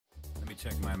me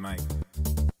check my mic.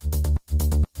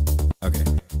 Okay.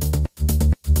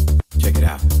 Check it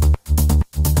out.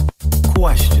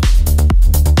 Question.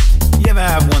 You ever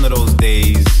have one of those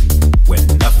days when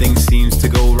nothing seems to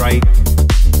go right?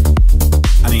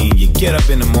 I mean, you get up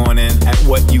in the morning at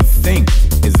what you think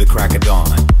is the crack of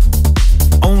dawn,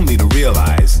 only to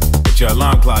realize that your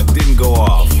alarm clock didn't go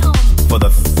off for the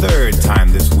third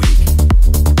time this week.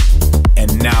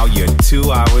 And now you're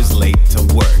 2 hours late to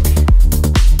work.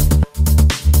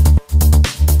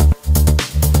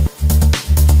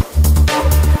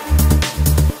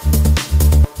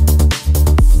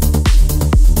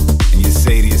 And you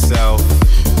say to yourself,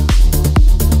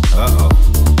 uh-oh,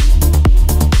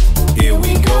 here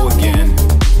we go again.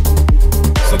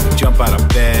 So you jump out of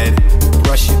bed,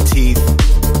 brush your teeth,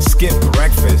 skip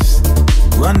breakfast,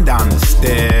 run down the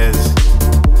stairs,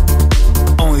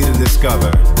 only to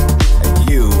discover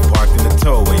you parked in the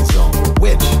towaway zone,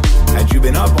 which, had you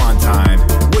been up on time,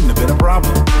 wouldn't have been a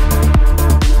problem.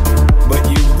 But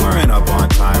you weren't up on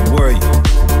time, were you?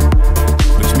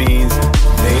 Which means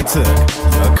they took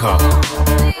your car.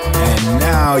 And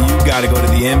now you gotta go to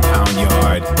the impound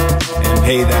yard and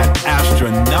pay that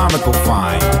astronomical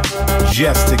fine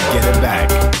just to get it back.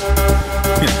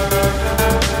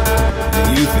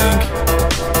 And you think,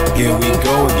 here we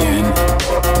go again.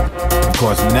 Of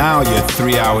course, now you're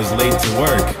 3 hours late to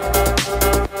work.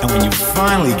 And when you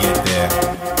finally get there,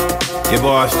 your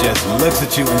boss just looks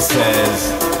at you and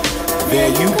says, there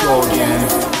you go again.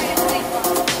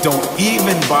 Don't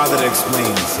even bother to explain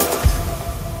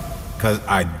yourself, 'cause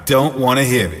I don't want to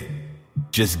hear it.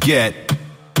 Just get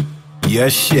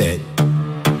your shit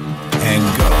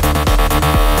and go.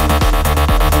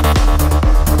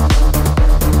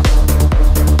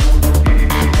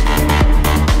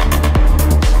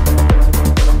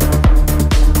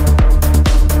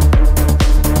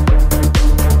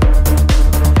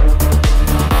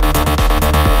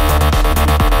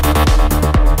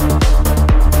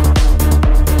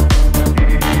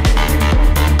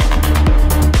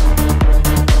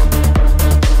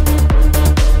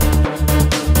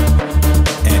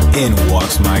 In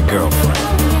walks my girlfriend.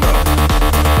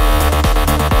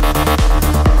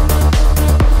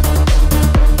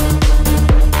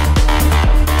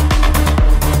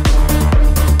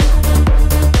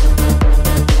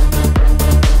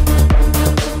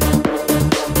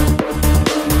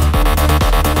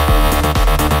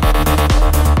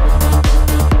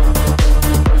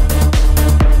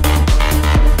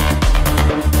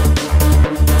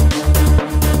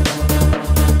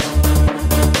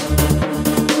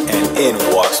 In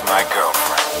walks my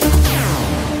girlfriend.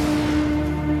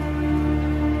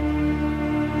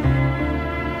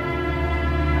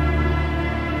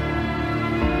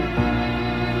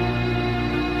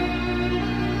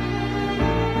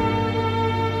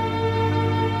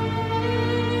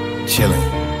 Chilling,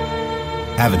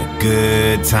 having a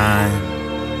good time.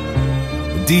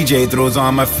 The DJ throws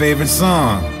on my favorite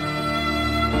song.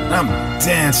 I'm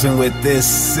dancing with this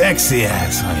sexy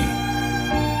ass honey.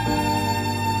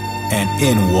 And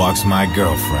in walks my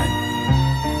girlfriend.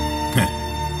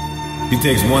 He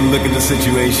takes one look at the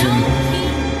situation,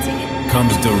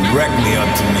 comes directly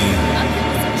up to me,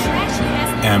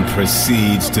 and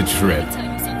proceeds to trip.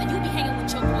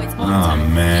 Oh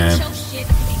man,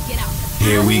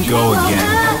 here we go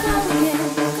again.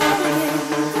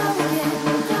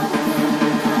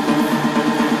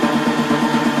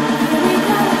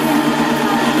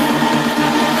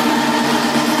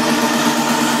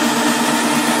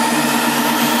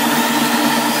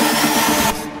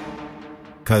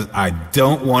 'Cause I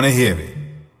don't want to hear it.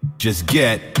 Just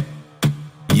get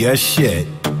your shit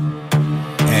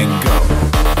and go.